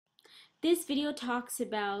This video talks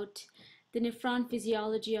about the nephron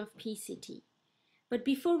physiology of PCT. But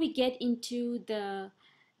before we get into the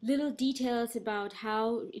little details about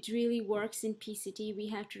how it really works in PCT, we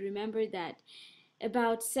have to remember that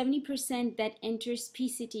about 70% that enters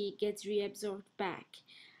PCT gets reabsorbed back.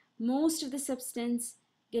 Most of the substance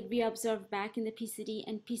get reabsorbed back in the PCT,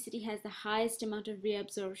 and PCT has the highest amount of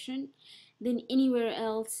reabsorption than anywhere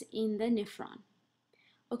else in the nephron.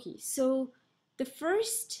 Okay, so the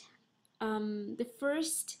first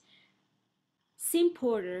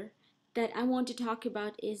symporter that I want to talk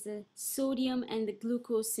about is the sodium and the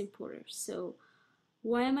glucose symporter. So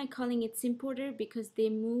why am I calling it symporter? Because they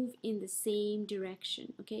move in the same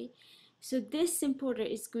direction. Okay, so this symporter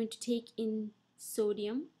is going to take in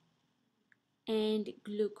sodium and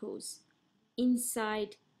glucose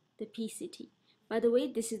inside the PCT. By the way,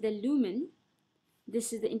 this is the lumen,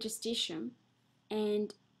 this is the interstitium,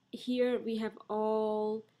 and here we have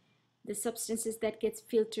all the substances that gets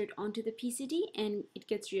filtered onto the PCT, and it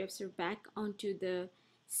gets reabsorbed back onto the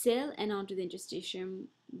cell and onto the interstitium,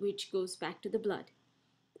 which goes back to the blood.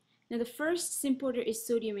 Now the first symporter is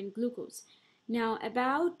sodium and glucose. Now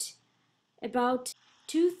about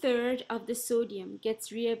 2/3 of the sodium gets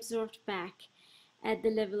reabsorbed back at the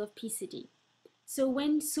level of PCT. So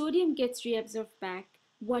when sodium gets reabsorbed back,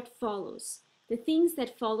 what follows? The things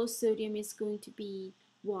that follow sodium is going to be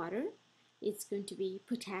water, it's going to be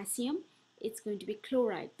potassium, it's going to be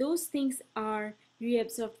chloride. Those things are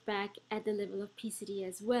reabsorbed back at the level of PCT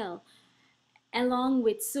as well, along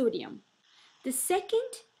with sodium. The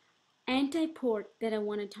second antiport that I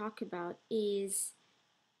want to talk about is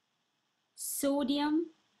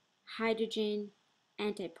sodium hydrogen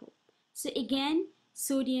antiport. So again,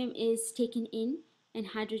 sodium is taken in and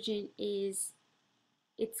hydrogen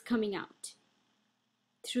it's coming out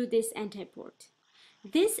through this antiport.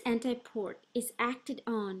 This antiport is acted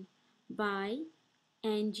on by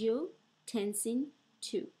angiotensin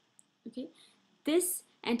II. Okay, this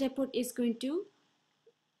antiport is going to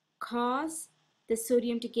cause the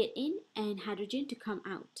sodium to get in and hydrogen to come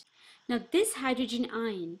out. Now this hydrogen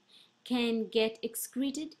ion can get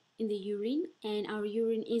excreted in the urine, and our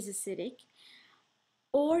urine is acidic,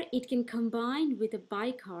 or it can combine with a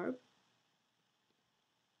bicarb.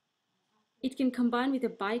 It can combine with a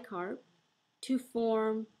bicarb to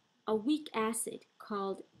form a weak acid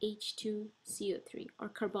called H2CO3, or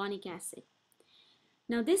carbonic acid.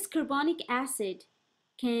 Now this carbonic acid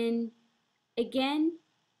can again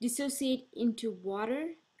dissociate into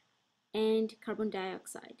water and carbon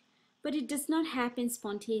dioxide, but it does not happen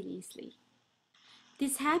spontaneously.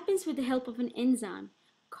 This happens with the help of an enzyme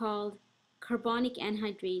called carbonic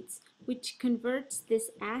anhydrase, which converts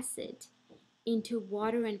this acid into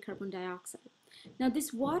water and carbon dioxide. Now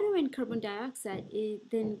this water and carbon dioxide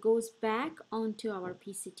then goes back onto our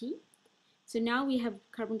PCT. So now we have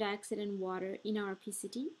carbon dioxide and water in our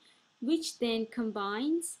PCT, which then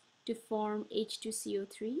combines to form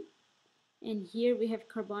H2CO3, and here we have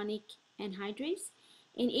carbonic anhydrase,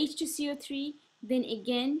 and H2CO3 then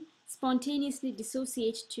again spontaneously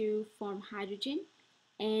dissociates to form hydrogen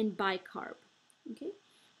and bicarb. Okay,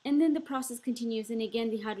 and then the process continues, and again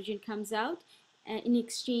the hydrogen comes out in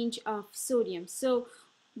exchange of sodium. So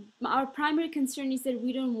our primary concern is that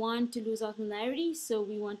we don't want to lose osmolarity, so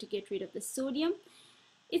we want to get rid of the sodium.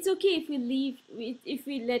 It's okay if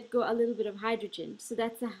we let go a little bit of hydrogen. So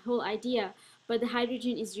that's the whole idea, but the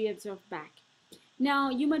hydrogen is reabsorbed back. Now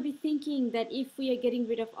you might be thinking that if we are getting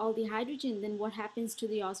rid of all the hydrogen, then what happens to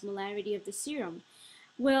the osmolarity of the serum?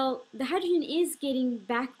 Well, the hydrogen is getting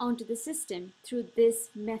back onto the system through this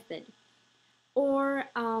method, or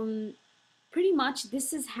pretty much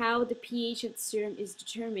this is how the pH of the serum is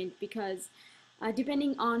determined, because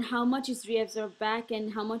depending on how much is reabsorbed back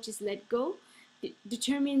and how much is let go, it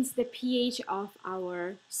determines the pH of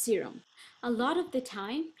our serum. A lot of the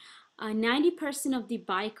time, 90% of the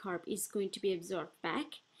bicarb is going to be absorbed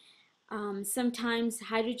back. Sometimes the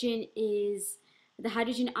hydrogen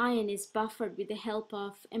ion is buffered with the help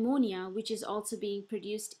of ammonia, which is also being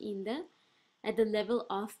produced at the level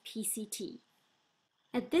of PCT.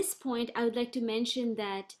 At this point, I would like to mention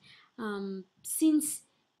that since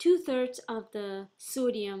 2/3 of the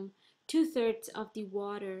sodium, 2/3 of the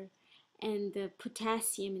water, and the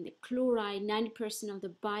potassium and the chloride, 90% of the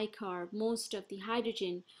bicarb, most of the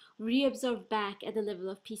hydrogen reabsorbed back at the level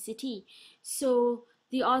of PCT. So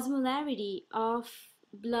the osmolarity of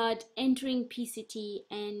blood entering PCT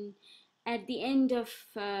and at the end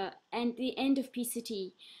of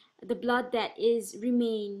PCT, the blood that is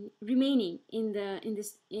remaining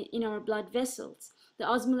in our blood vessels, the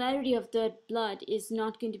osmolarity of the blood is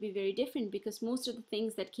not going to be very different, because most of the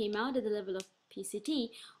things that came out at the level of PCT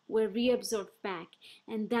were reabsorbed back,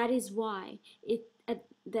 and that is why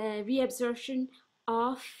the reabsorption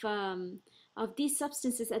of these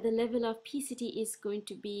substances at the level of PCT is going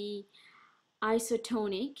to be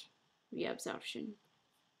isotonic reabsorption,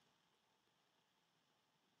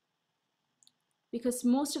 because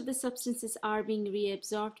most of the substances are being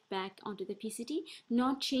reabsorbed back onto the PCT,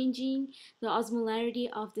 not changing the osmolarity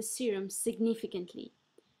of the serum significantly.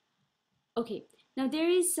 Okay, now there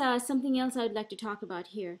is something else I would like to talk about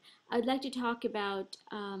here. I would like to talk about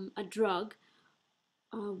a drug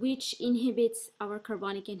which inhibits our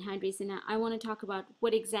carbonic anhydrase, and I want to talk about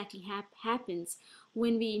what exactly happens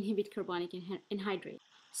when we inhibit carbonic anhydrase.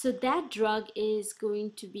 So that drug is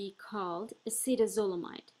going to be called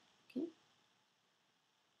acetazolamide. Okay.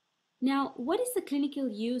 Now, what is the clinical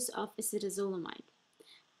use of acetazolamide?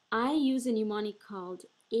 I use a mnemonic called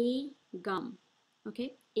A-GUM.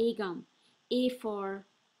 Okay, A-GUM. A for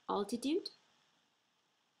altitude,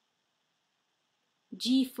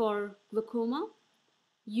 G for glaucoma,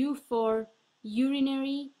 U for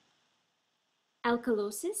urinary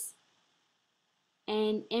alkalosis,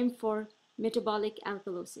 and M for metabolic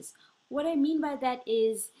alkalosis. What I mean by that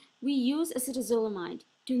is we use acetazolamide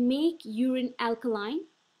to make urine alkaline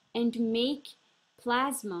and to make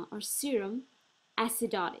plasma or serum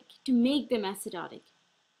acidotic, to make them acidotic.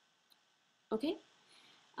 Okay?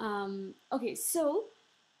 Okay, so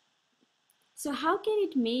how can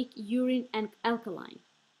it make urine alkaline?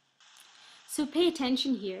 So pay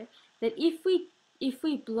attention here that if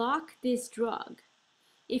we block this drug,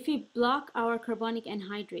 if we block our carbonic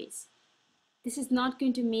anhydrase, this is not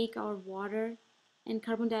going to make our water and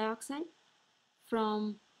carbon dioxide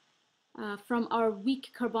from our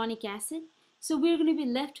weak carbonic acid. So we're going to be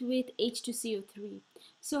left with H2CO3.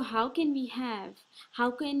 So how can we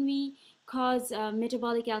cause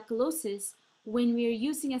metabolic alkalosis when we are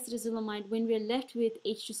using acetazolamide, when we are left with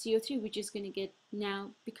H2CO3, which is going to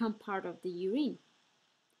become part of the urine?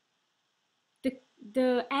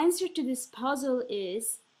 The answer to this puzzle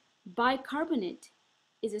is bicarbonate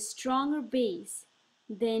is a stronger base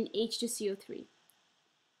than H2CO3.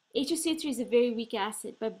 H2CO3 is a very weak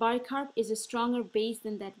acid, but bicarb is a stronger base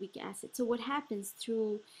than that weak acid. So what happens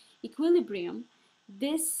through equilibrium,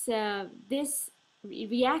 this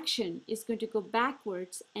reaction is going to go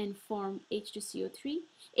backwards and form HCO3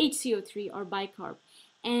 or bicarb.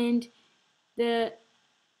 And the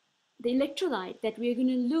electrolyte that we're going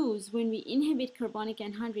to lose when we inhibit carbonic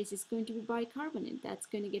anhydrase is going to be bicarbonate. That's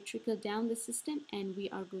going to get trickled down the system, and we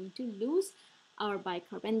are going to lose our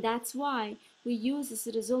bicarb. And that's why we use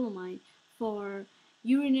acetazolamide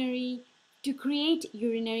to create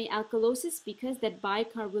urinary alkalosis, because that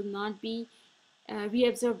bicarb will not be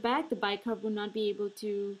reabsorbed back. The bicarb will not be able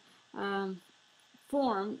to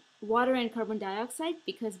form water and carbon dioxide,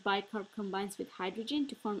 because bicarb combines with hydrogen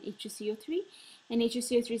to form H2CO3, and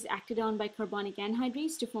H2CO3 is acted on by carbonic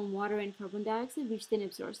anhydrase to form water and carbon dioxide, which then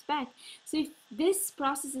absorbs back. So if this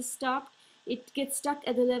process is stopped, it gets stuck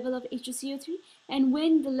at the level of H2CO3, and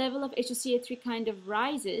when the level of H2CO3 kind of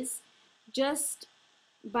rises, just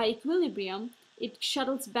by equilibrium, it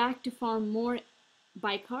shuttles back to form more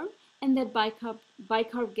bicarb, and that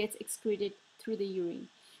bicarb gets excreted through the urine.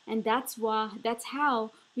 And that's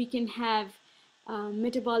how we can have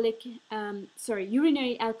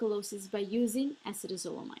urinary alkalosis by using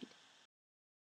acetazolamide.